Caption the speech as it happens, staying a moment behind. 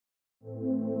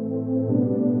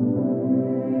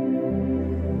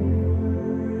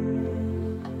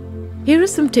Here are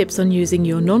some tips on using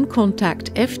your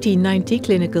non-contact FT90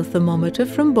 clinical thermometer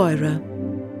from Beurer.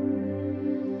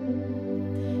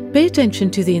 Pay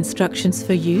attention to the instructions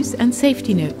for use and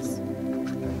safety notes.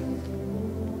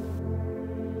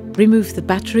 Remove the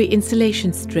battery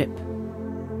insulation strip.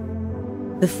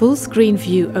 The full screen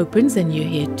view opens and you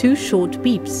hear 2 short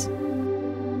beeps.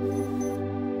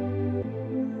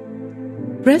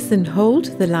 Press and hold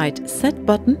the light set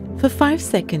button for 5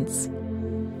 seconds.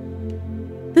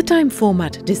 The time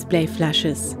format display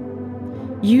flashes.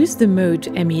 Use the mode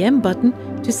MEM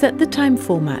button to set the time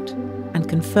format and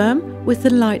confirm with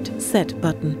the light set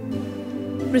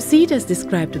button. Proceed as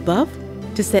described above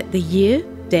to set the year,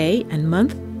 day and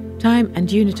month, time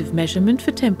and unit of measurement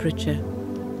for temperature,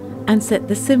 and set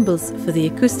the symbols for the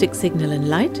acoustic signal and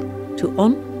light to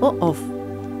on or off.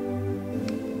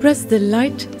 Press the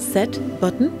light set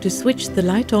button to switch the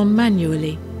light on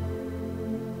manually.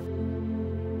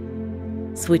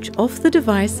 Switch off the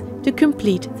device to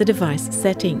complete the device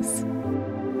settings.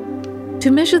 To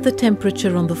measure the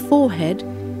temperature on the forehead,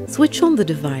 switch on the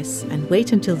device and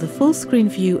wait until the full screen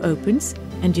view opens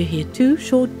and you hear 2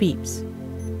 short beeps.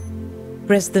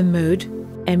 Press the mode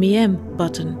MEM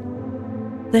button.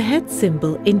 The head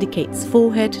symbol indicates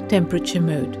forehead temperature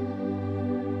mode.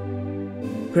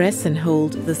 Press and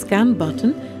hold the scan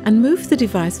button and move the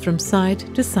device from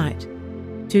side to side,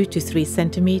 2 to 3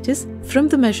 centimeters from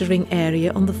the measuring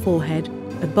area on the forehead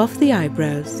above the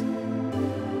eyebrows.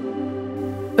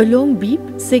 A long beep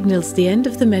signals the end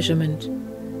of the measurement.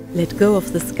 Let go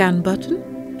of the scan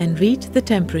button and read the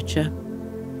temperature.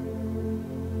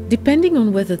 Depending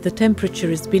on whether the temperature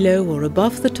is below or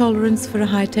above the tolerance for a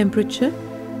high temperature,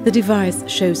 the device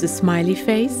shows a smiley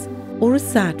face or a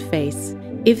sad face.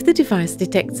 If the device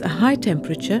detects a high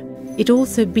temperature, it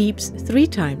also beeps 3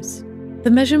 times. The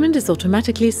measurement is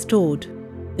automatically stored.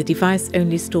 The device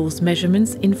only stores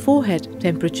measurements in forehead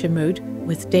temperature mode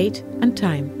with date and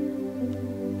time.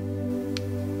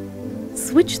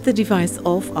 Switch the device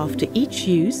off after each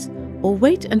use or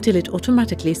wait until it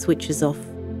automatically switches off.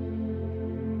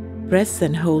 Press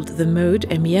and hold the mode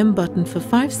MEM button for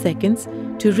 5 seconds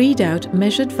to read out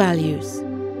measured values.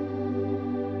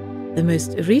 The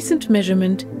most recent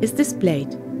measurement is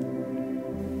displayed.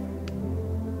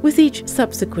 With each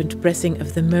subsequent pressing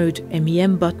of the mode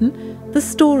MEM button, the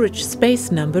storage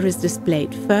space number is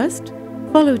displayed first,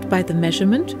 followed by the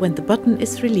measurement when the button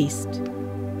is released.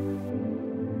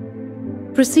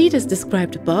 Proceed as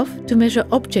described above to measure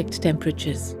object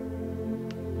temperatures.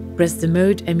 Press the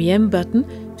mode MEM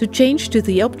button to change to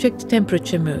the object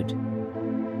temperature mode.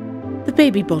 The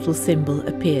baby bottle symbol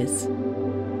appears.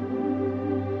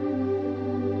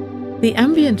 The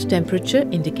ambient temperature,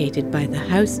 indicated by the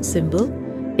house symbol,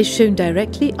 is shown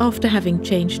directly after having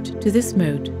changed to this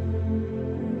mode.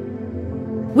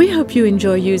 We hope you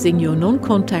enjoy using your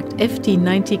non-contact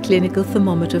FT90 clinical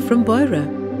thermometer from Beurer.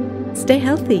 Stay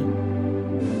healthy!